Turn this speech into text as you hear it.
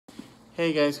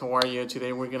Hey guys, how are you?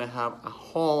 Today we're gonna have a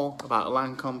haul about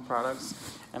Lancome products,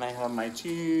 and I have my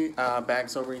two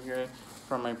bags over here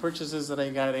from my purchases that I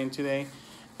got in today.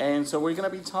 And so we're gonna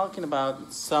be talking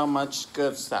about so much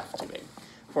good stuff today.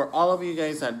 For all of you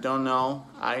guys that don't know,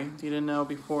 I didn't know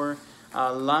before,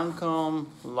 Lancome,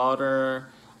 Lauder,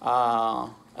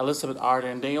 Elizabeth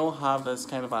Arden, they all have this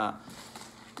kind of a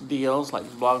deals like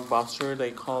blockbuster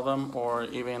they call them, or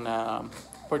even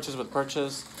purchase with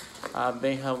purchase.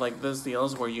 They have like this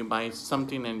deals where you buy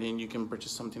something and then you can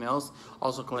purchase something else.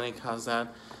 Also Clinic has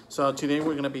that. So today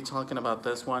we're going to be talking about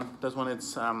this one.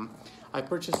 It's I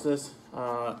purchased this,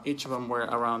 each of them were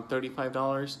around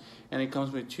 $35, and it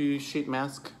comes with 2 sheet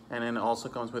masks, and then it also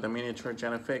comes with a miniature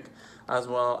Genific as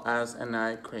well as an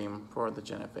eye cream for the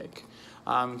Genific.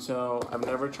 So I've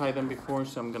never tried them before,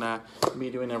 so I'm gonna be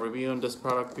doing a review on this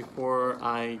product before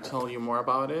I tell you more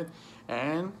about it.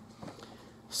 And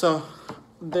so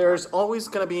there's always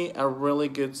gonna be a really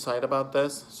good side about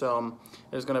this. So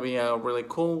there's gonna be a really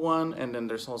cool one, and then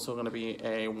there's also gonna be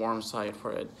a warm side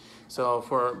for it. So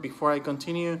before I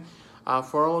continue,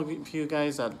 for all of you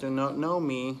guys that do not know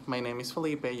me, my name is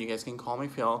Felipe. You guys can call me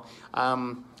Phil.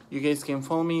 You guys can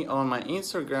follow me on my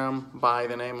Instagram by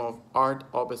the name of Art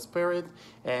of a Spirit,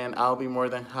 and I'll be more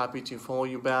than happy to follow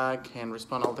you back and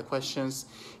respond all the questions.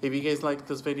 If you guys like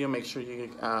this video, make sure you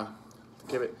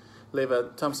leave a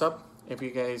thumbs up. If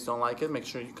you guys don't like it, make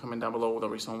sure you comment down below the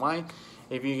reason why.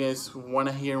 If you guys want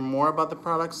to hear more about the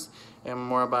products and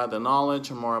more about the knowledge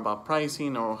and more about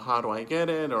pricing, or how do I get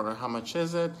it, or how much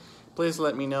is it, please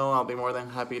let me know. I'll be more than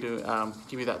happy to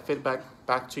give you that feedback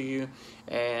back to you.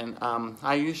 And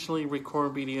I usually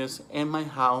record videos in my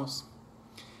house.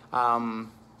 I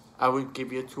will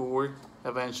give you a tour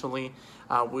eventually.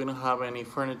 We don't have any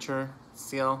furniture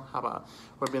still.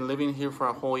 We've been living here for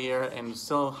a whole year and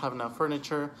still have no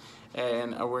furniture,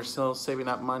 and we're still saving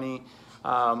up money.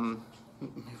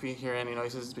 If you hear any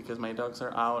noises, it's because my dogs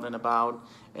are out and about,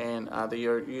 and they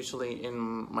are usually in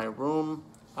my room.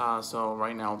 So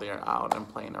right now they are out and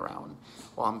playing around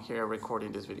while I'm here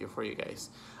recording this video for you guys.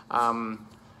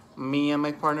 Me and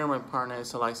my partner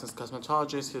is a licensed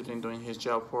cosmetologist. He's been doing his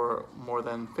job for more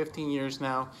than 15 years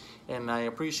now, and I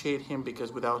appreciate him,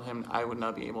 because without him I would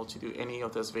not be able to do any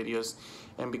of these videos,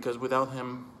 and because without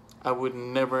him I would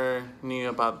never knew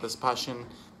about this passion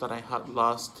that I had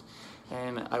lost,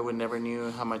 and I would never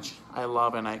knew how much I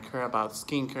love and I care about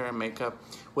skincare and makeup.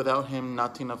 Without him,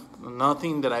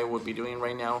 nothing that I would be doing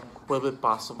right now would be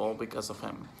possible because of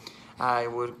him. I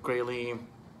would greatly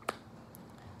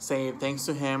say thanks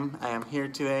to him. I am here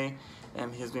today,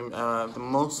 and he's been the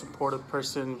most supportive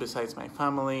person besides my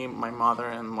family, my mother,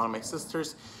 and one of my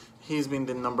sisters. He's been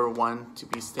the #1 to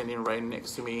be standing right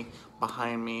next to me,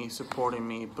 behind me, supporting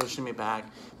me, pushing me back,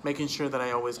 making sure that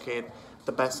I always get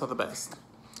the best of the best.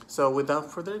 So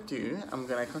without further ado, I'm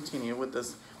gonna continue with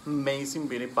this amazing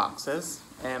beauty boxes.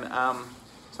 And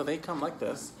so they come like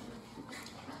this.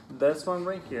 This one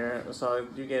right here, so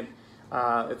you get,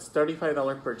 it's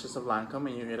 $35 purchase of Lancome,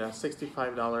 and you get a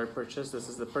 $65 purchase. This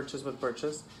is the purchase with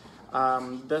purchase.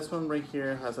 This one right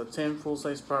here has a 10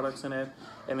 full-size products in it,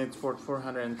 and it's for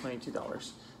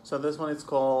 $422. So this one is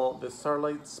called the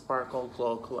Starlight Sparkle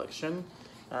Glow Collection.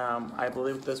 I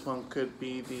believe this one could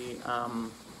be the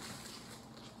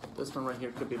this one right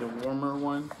here could be the warmer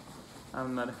one.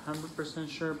 I'm not 100%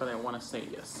 sure, but I want to say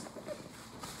yes.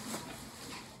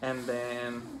 And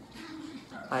then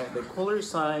the cooler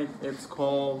side, it's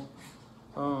called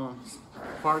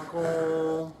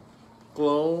Sparkle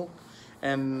Glow,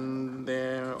 and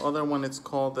the other one it's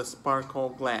called the Sparkle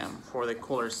Glam for the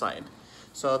cooler side.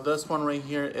 So this one right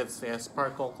here, it's the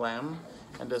Sparkle Glam,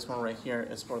 and this one right here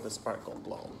is for the Sparkle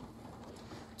Glow.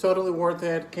 Totally worth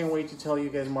it. Can't wait to tell you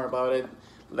guys more about it.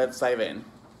 Let's dive in.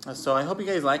 So I hope you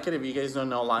guys like it. If you guys don't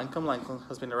know Lancome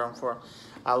has been around for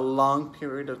a long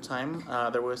period of time.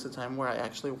 There was a time where I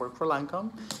actually worked for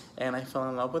Lancome, and I fell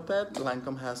in love with it.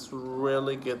 Lancome has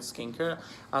really good skincare,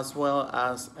 as well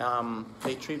as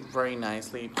they treat very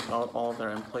nicely all their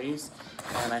employees,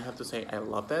 and I have to say I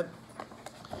loved it.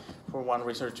 For one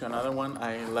reason to another one,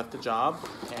 I left the job,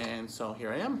 and so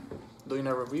here I am doing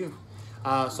a review.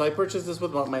 So I purchased this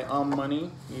with my own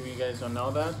money, if you guys don't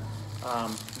know that.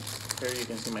 Here you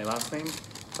can see my last name.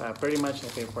 Pretty much I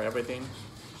pay for everything.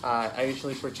 I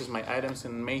usually purchase my items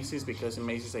in Macy's, because in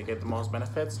Macy's I get the most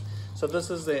benefits. So this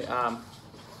is the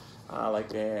like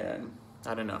the,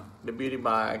 I don't know, the beauty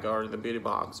bag or the beauty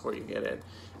box where you get it.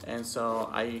 And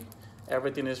so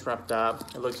everything is wrapped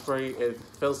up. It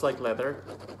feels like leather.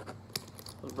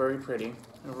 It's very pretty,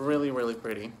 really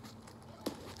pretty.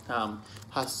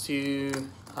 Has 2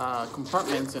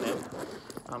 compartments in it.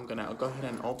 I'm gonna go ahead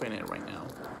and open it right now.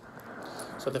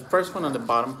 So the first one on the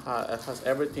bottom has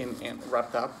everything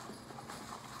wrapped up.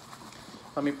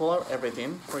 Let me pull out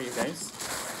everything for you guys.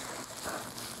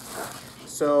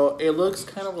 So it looks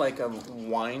kind of like a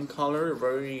wine color,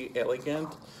 very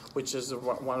elegant, which is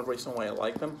one reason why I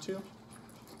like them too.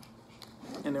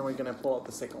 And then we're gonna pull out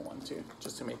the second one too,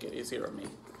 just to make it easier on me.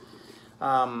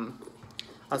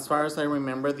 As far as I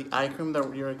remember, the eye cream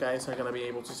that you guys are gonna be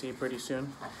able to see pretty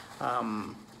soon,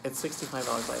 it's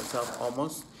 $65 by itself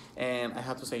almost. And I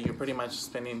have to say, you're pretty much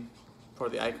spending for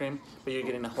the eye cream, but you're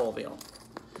getting a whole deal.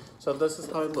 So this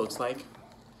is how it looks like.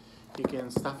 You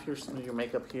can stuff your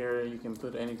makeup here. You can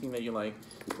put anything that you like.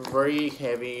 Very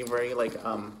heavy, very like,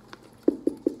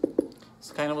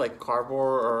 it's kind of like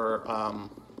cardboard or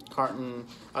carton.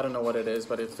 I don't know what it is,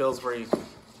 but it feels very,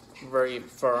 very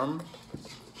firm.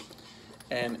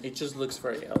 And it just looks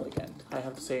very elegant. I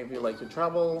have to say, if you like to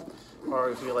travel or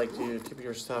if you like to keep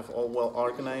your stuff all well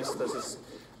organized, this is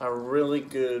a really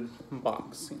good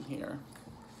box in here.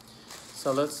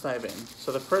 So let's dive in.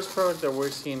 So the first product that we're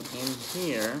seeing in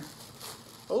here,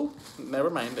 oh,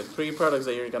 never mind. The three products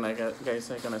that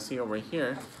guys are gonna see over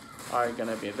here are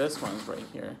gonna be this ones right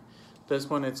here. This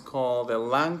one is called the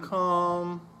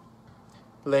Lancome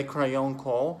Le Crayon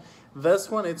Kohl. This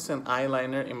one, it's an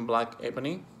eyeliner in black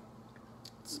ebony.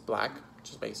 It's black,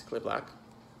 just basically black.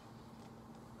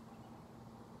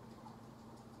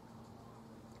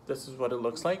 This is what it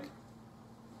looks like.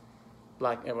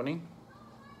 Black ebony.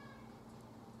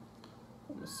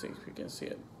 Let me see if you can see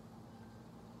it.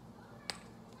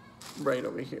 Right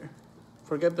over here.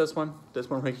 Forget this one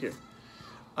right here.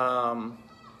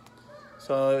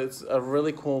 So it's a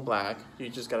really cool black. You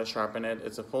just gotta sharpen it.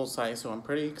 It's a full size, so I'm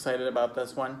pretty excited about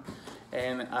this one.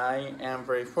 And I am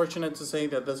very fortunate to say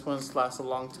that this one's lasts a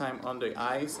long time on the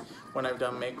eyes when I've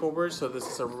done makeovers. So this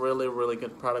is a really, really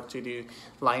good product to do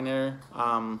liner.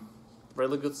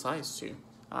 Really good size too.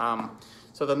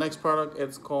 So the next product,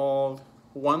 it's called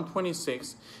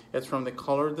 126. It's from the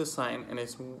Color Design, and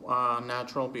it's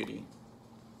Natural Beauty.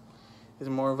 It's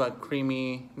more of a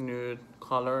creamy nude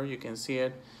color. You can see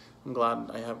it. I'm glad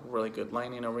I have really good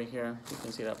lining over here. You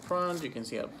can see it up front, you can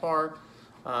see it apart.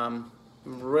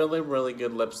 Really, really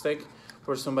good lipstick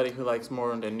for somebody who likes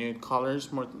more on the nude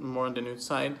colors, more on the nude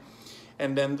side.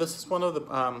 And then this is one of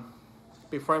the,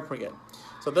 before I forget.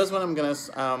 So this one I'm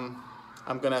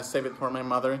gonna save it for my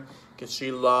mother because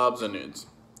she loves the nudes.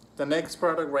 The next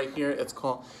product right here, it's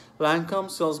called Lancome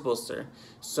Sales Booster.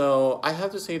 So I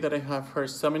have to say that I have heard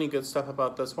so many good stuff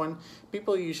about this one.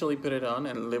 People usually put it on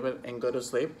and leave it and go to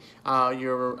sleep.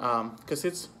 Because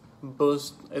it's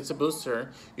a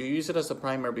booster. You use it as a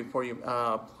primer before you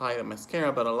apply the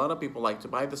mascara, but a lot of people like to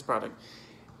buy this product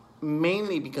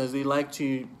mainly because they like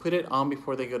to put it on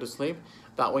before they go to sleep.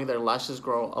 That way their lashes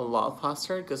grow a lot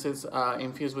faster because it's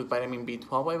infused with vitamin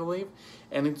B12, I believe.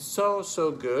 And it's so,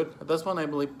 so good. This one, I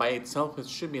believe, by itself, it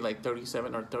should be like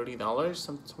 $37 or $30,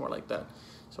 something more like that.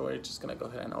 So we're just gonna go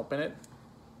ahead and open it.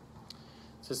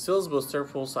 It's a Sales Booster,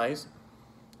 full size.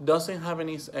 Doesn't have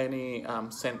any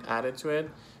scent added to it,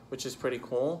 which is pretty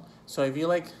cool. So if you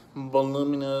like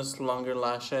voluminous, longer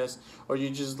lashes, or you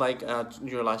just like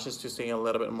your lashes to stay a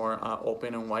little bit more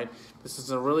open and wide, this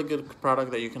is a really good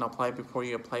product that you can apply before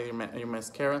you apply your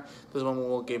mascara. This one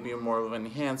will give you more of an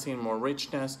enhancing, more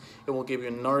richness. It will give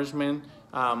you nourishment.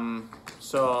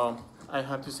 So I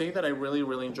have to say that I really,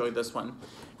 really enjoyed this one.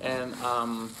 And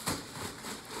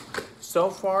so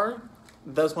far,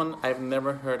 this one, I've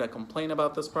never heard a complaint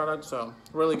about this product, so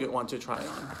really good one to try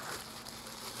on.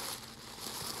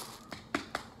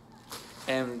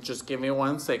 And just give me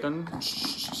 1 second.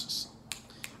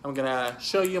 I'm gonna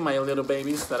show you my little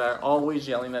babies that are always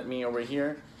yelling at me over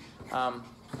here.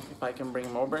 If I can bring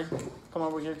them over. Come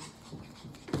over here.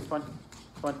 Come on,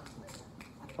 come on,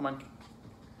 come on,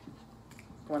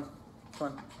 come on, come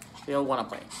on. They all wanna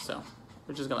play, so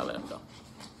we're just gonna let them go.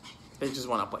 They just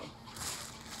wanna play.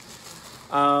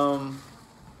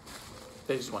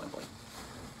 They just wanna play.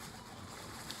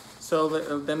 So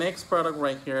the next product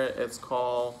right here, it's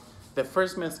called the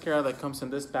first mascara that comes in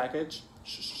this package.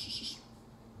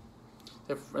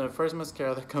 The first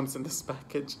mascara that comes in this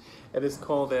package, it is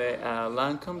called the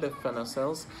Lancome de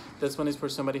Finessels. This one is for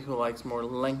somebody who likes more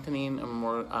lengthening and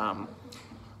more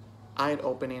eye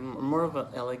opening, more of an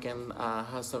elegant,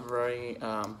 has a very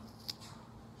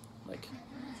like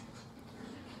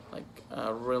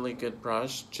a really good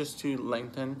brush just to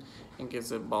lengthen and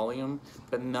gives it volume,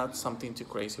 but not something too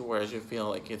crazy, whereas you feel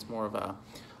like it's more of a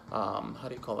how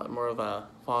do you call that? More of a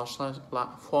false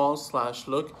slash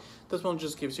look. This one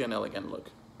just gives you an elegant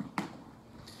look.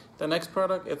 The next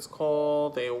product, it's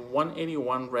called the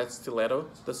 181 Red Stiletto.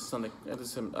 This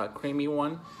is a creamy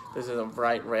one. This is a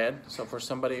bright red. So for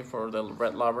somebody, for the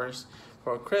red lovers,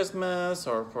 for Christmas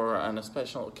or for a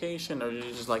special occasion, or you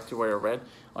just like to wear a red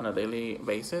on a daily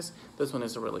basis, this one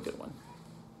is a really good one.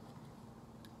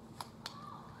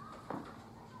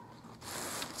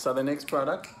 So the next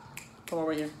product, come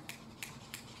over here.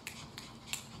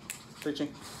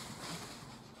 Richie.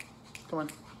 Come on,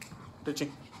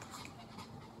 Richie.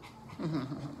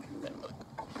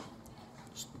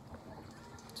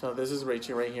 So this is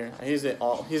Richie right here. He's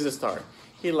the star.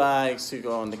 He likes to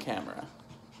go on the camera,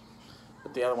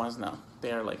 but the other ones no.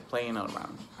 They are like playing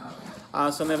around.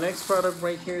 So the next product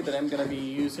right here that I'm gonna be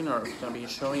using or gonna be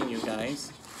showing you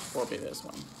guys will be this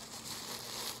one.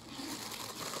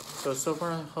 So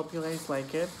far, I hope you guys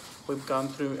like it. We've gone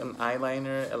through an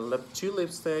eyeliner, two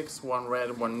lipsticks, one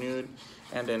red, one nude,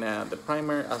 and then the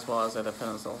primer as well as the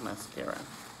pencil mascara.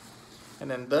 And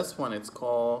then this one, it's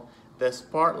called the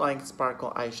Spotlight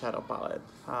Sparkle Eyeshadow Palette.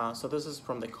 So this is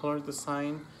from the Color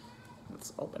Design.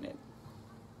 Let's open it.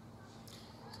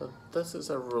 So this is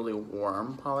a really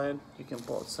warm palette. You can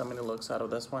pull so many looks out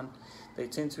of this one. They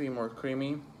tend to be more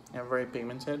creamy and very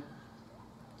pigmented.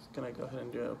 Just gonna go ahead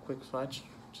and do a quick swatch.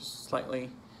 Just slightly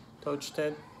touched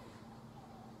it.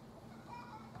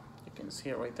 You can see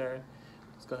it right there.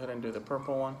 Let's go ahead and do the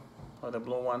purple one, or the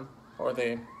blue one, or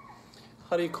the,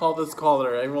 how do you call this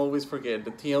color? I always forget,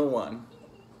 the teal one.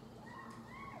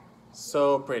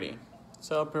 So pretty.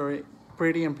 So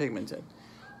pretty and pigmented.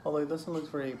 Although it doesn't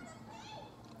look very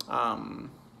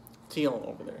teal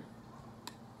over there.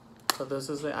 So this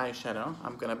is the eyeshadow.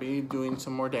 I'm gonna be doing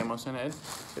some more demos in it,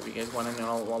 if you guys wanna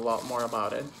know a lot more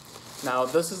about it. Now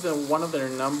this is one of their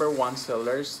 #1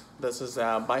 sellers. This is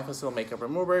a Bifacil makeup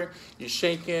remover. You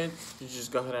shake it, you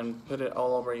just go ahead and put it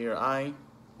all over your eye,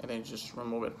 and then just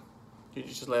remove it. You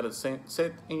just let it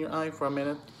sit in your eye for a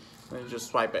minute, and then you just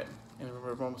swipe it, and it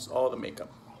removes all the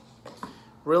makeup.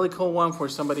 Really cool one for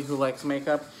somebody who likes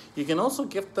makeup. You can also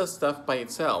gift this stuff by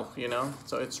itself, you know,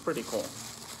 so it's pretty cool.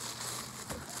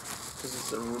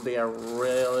 They are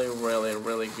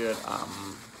really good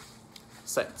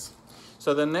sets.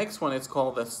 So the next one is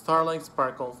called the Starlight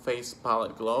Sparkle Face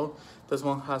Palette Glow. This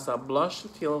one has a blush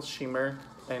teal shimmer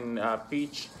and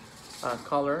peach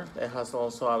color. It has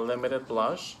also a limited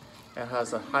blush. It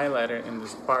has a highlighter in the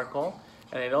sparkle,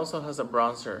 and it also has a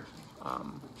bronzer.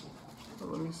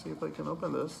 Let me see if I can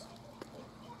open this.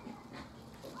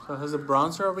 So it has a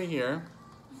bronzer over here.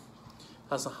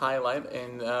 Has a highlight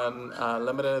in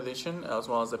limited edition as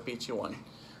well as a peachy one.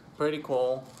 Pretty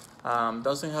cool.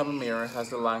 Doesn't have a mirror, has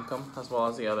the Lancome as well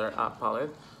as the other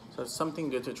palette. So it's something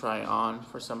good to try on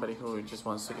for somebody who just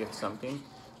wants to gift something.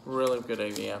 Really good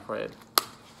idea for it.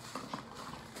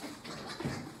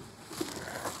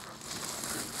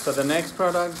 So the next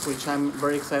product, which I'm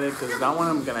very excited because that one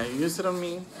I'm gonna use it on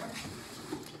me.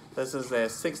 This is the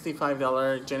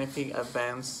 $65 Genifique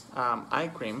Advanced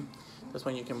Eye Cream. This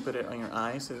one you can put it on your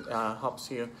eyes. It helps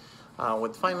you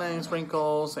with fine lines,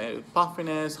 wrinkles,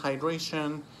 puffiness,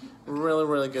 hydration.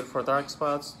 Really good for dark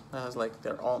spots. It has like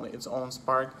its own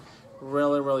spark.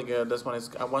 Really good. This one is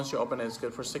once you open it, it's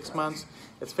good for 6 months.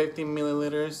 It's 50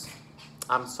 milliliters.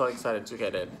 I'm so excited to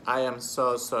get it. I am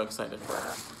so excited for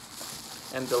it.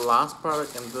 And the last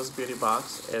product in this beauty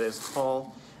box, it is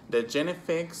called the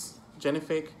Genifique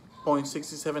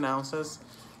 0.67 ounces.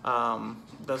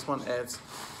 This one is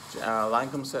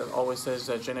Lancome always says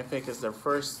that Genifique is their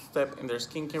first step in their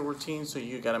skincare routine, so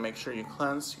you gotta make sure you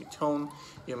cleanse, you tone,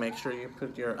 you make sure you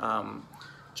put your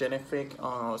Genifique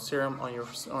serum on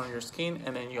your skin,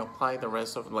 and then you apply the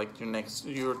rest of like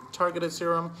your targeted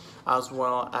serum as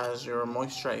well as your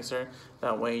moisturizer.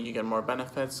 That way you get more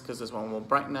benefits because this one will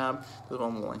brighten up, this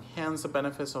one will enhance the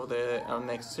benefits of the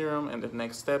next serum and the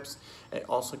next steps. It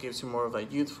also gives you more of a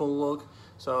youthful look.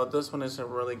 So this one is a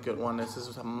really good one. This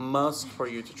is a must for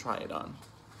you to try it on.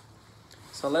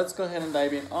 So let's go ahead and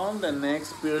dive in on the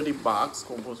next beauty box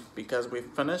because we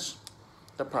finished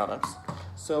the products.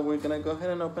 So we're gonna go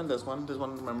ahead and open this one. This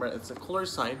one, remember, it's a color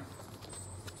side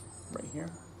right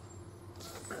here.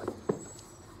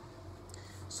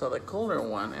 So the color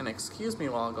one, and excuse me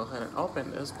while I'll go ahead and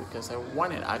open this because I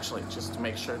wanted actually just to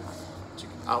make sure to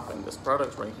open this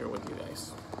product right here with you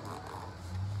guys.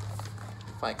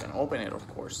 If I can open it, of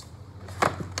course.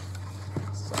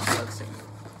 So let's see.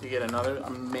 You get another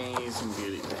amazing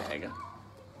beauty bag.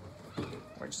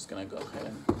 We're just gonna go ahead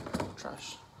and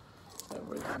trash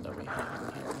everything that we have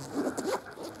in here.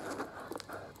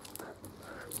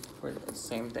 For the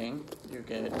same thing, you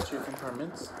get 2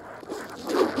 compartments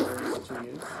to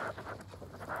use.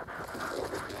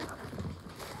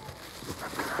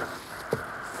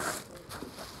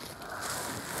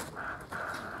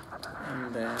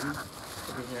 And then,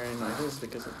 if you're hearing noises,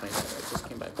 because of my dad. I just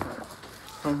came back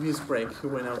from his break. He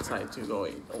went outside to go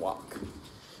eat a walk.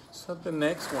 So the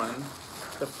next one,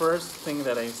 the first thing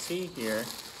that I see here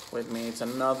with me, it's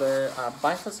another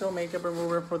bifacil makeup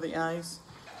remover for the eyes.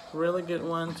 Really good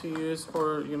one to use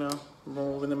for, you know,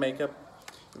 removing the makeup.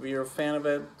 If you're a fan of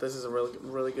it, this is a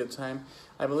really good time.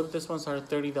 I believe this one's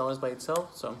 $30 by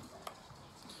itself, so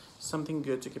something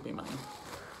good to keep in mind.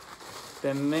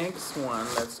 The next one,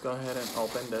 let's go ahead and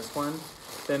open this one.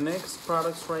 The next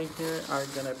products right here are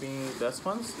gonna be this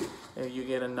ones. You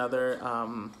get another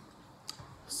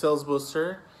cells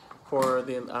booster for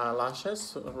the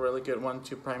lashes. A really good one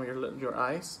to prime your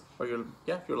eyes, or your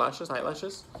lashes,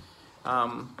 eyelashes.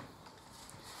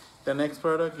 The next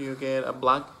product, you get a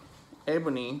black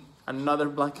ebony, another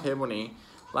black ebony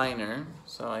liner.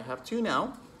 So I have two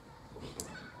now.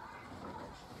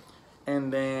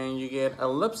 And then you get a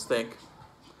lipstick.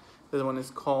 This one is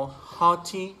called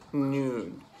Haughty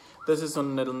Nude. This is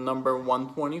on the number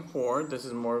 124. This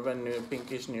is more of a nude,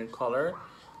 pinkish nude color.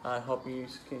 I hope you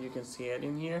can see it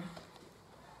in here.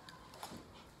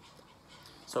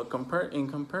 So compare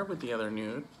with the other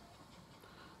nude,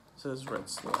 this is red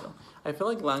stiletto. I feel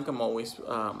like Lancome always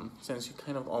sends you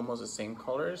kind of almost the same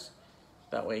colors.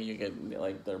 That way you get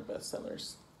like their best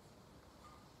sellers.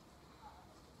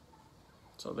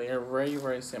 So they are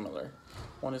very similar.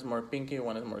 One is more pinky,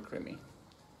 one is more creamy.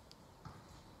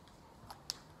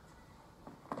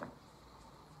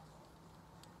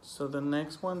 So the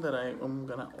next one that I am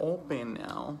gonna open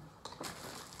now,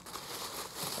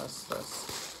 that's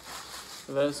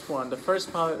this one. The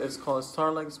first palette is called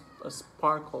Starlight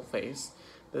Sparkle Face.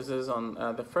 This is on,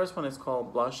 the first one is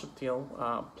called Blush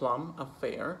Subtle Plum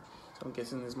Affair. So I'm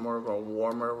guessing it's more of a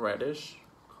warmer reddish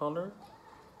color,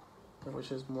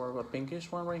 which is more of a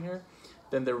pinkish one right here.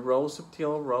 Then the Rose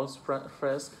Subtle Rose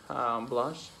Fresque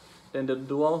blush. Then the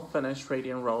Dual Finish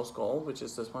Radiant Rose Gold, which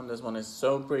is this one. This one is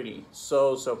so pretty,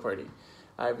 so pretty.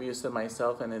 I've used it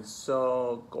myself and it's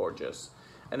so gorgeous.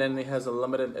 And then it has a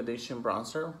limited edition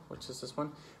bronzer, which is this one.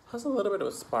 It has a little bit of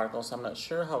a sparkle, so I'm not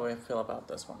sure how I feel about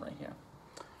this one right here.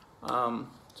 So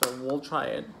we'll try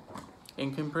it.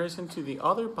 In comparison to the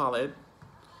other palette,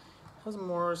 it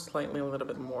has slightly a little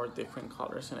bit more different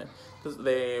colors in it.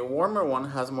 The warmer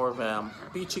one has more of a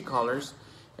peachy colors,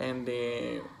 and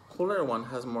the cooler one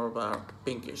has more of a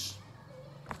pinkish.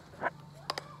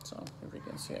 So if you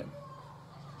can see it,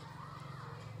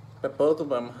 but both of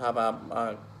them have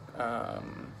a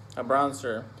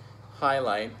bronzer,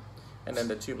 highlight, and then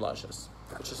the two blushes,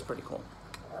 which is pretty cool.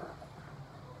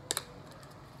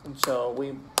 And so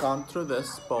we've gone through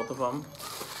this, both of them.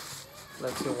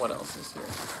 Let's see what else is here.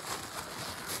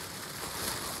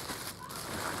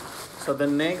 So the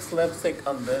next lipstick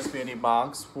on this beauty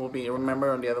box will be, remember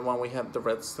on the other one we had the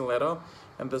red stiletto,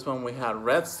 and this one we had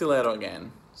red stiletto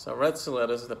again. So red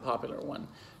stiletto is the popular one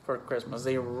for Christmas.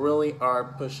 They really are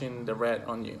pushing the red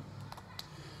on you.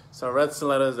 So red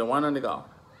stiletto is the one on the go.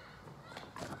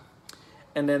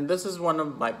 And then this is one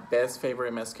of my best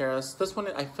favorite mascaras. This one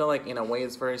I feel like in a way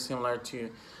is very similar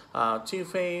to Too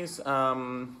Faced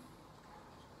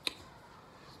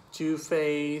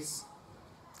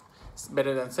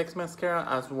Better Than Sex mascara,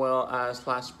 as well as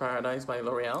Lash Paradise by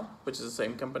L'Oreal, which is the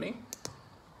same company.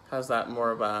 Has that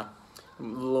more of a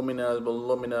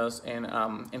voluminous and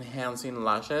enhancing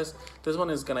lashes. This one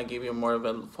is gonna give you more of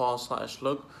a false lash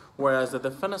look, whereas the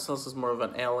Definicils is more of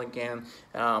an elegant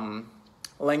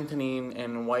lengthening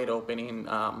and wide opening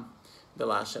the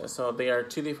lashes. So they are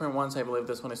two different ones. I believe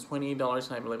this one is $28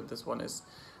 and I believe this one is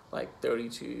like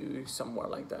 $32, somewhere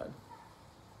like that.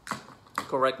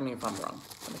 Correct me if I'm wrong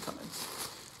in the comments.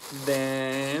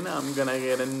 Then I'm gonna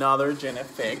get another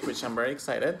Genifique, which I'm very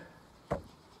excited.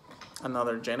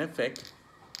 Another Genifique.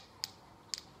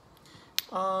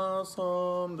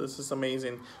 Awesome, this is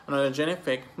amazing. Another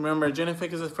Genifique. Remember,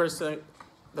 Genifique is the first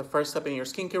step in your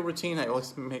skincare routine. I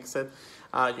always mix it.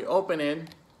 You open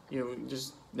it, you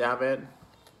just dab it,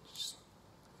 just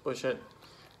push it,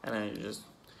 and then you just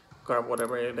grab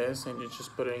whatever it is and you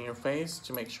just put it in your face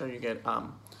to make sure you get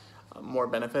more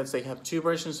benefits. They have two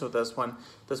versions. So this one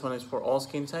is for all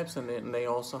skin types, and then they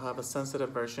also have a sensitive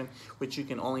version which you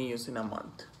can only use in a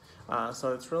month.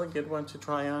 So it's a really good one to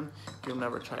try on if you've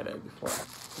never tried it before.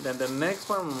 Then the next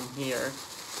one here,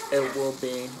 it will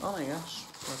be, oh my gosh,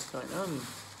 what's going on?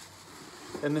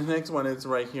 And the next one is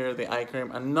right here, the eye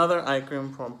cream. Another eye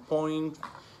cream from Point,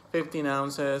 15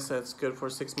 ounces. That's good for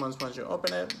 6 months once you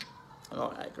open it.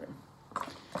 Another eye cream.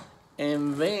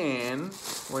 And then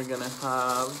we're gonna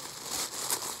have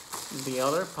the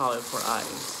other palette for eyes.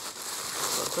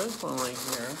 So this one right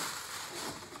here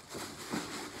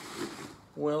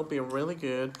will be really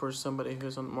good for somebody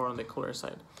who's more on the cooler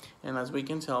side. And as we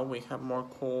can tell, we have more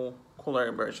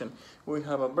cooler version. We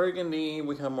have a burgundy,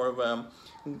 we have more of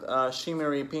a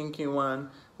shimmery pinky one,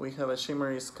 we have a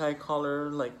shimmery sky color,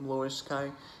 like bluish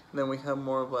sky. Then we have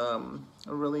more of a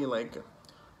really like,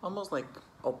 almost like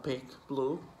opaque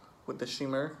blue with the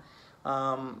shimmer.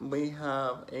 We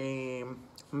have a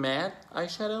matte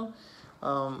eyeshadow.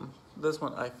 This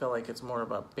one I feel like it's more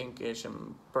of a pinkish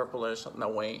and purplish in a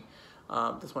way.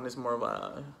 This one is more of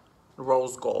a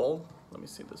rose gold. Let me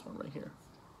see this one right here.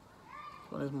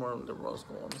 This one is more of the rose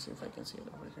gold. Let me see if I can see it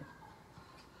over here.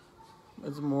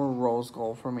 It's more rose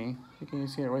gold for me. Can you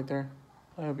see it right there?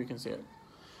 I hope you can see it.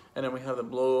 And then we have the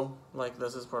blue. Like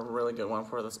this is for a really good one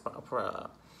for a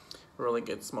really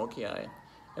good smoky eye.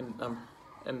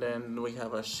 And then we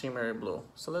have a shimmery blue.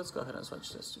 So let's go ahead and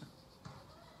switch this too.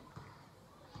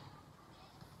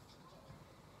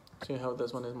 See how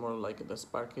this one is more like the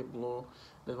sparkly blue,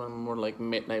 this one more like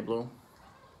midnight blue.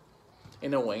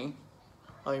 In a way,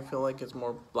 I feel like it's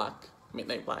more black,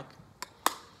 midnight black.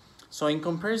 So in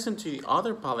comparison to the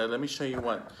other palette, let me show you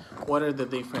what are the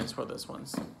difference for this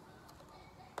ones.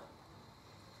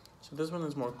 So this one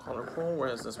is more colorful,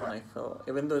 whereas this one I feel,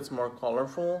 even though it's more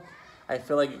colorful, I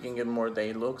feel like you can get more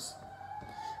day looks.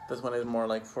 This one is more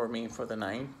like for me for the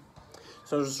night.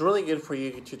 So it's really good for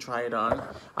you to try it on.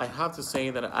 I have to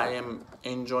say that I am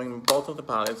enjoying both of the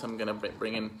palettes. I'm gonna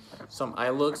bring in some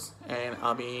eye looks, and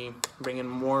I'll be bringing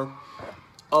more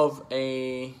of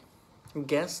a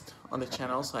guest on the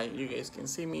channel so you guys can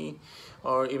see me,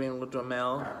 or even with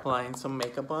Ramel applying some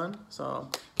makeup on. So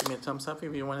give me a thumbs up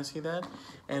if you want to see that.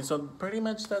 And so pretty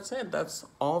much that's it. That's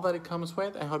all that it comes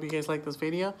with. I hope you guys like this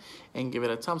video and give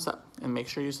it a thumbs up, and make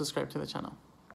sure you subscribe to the channel.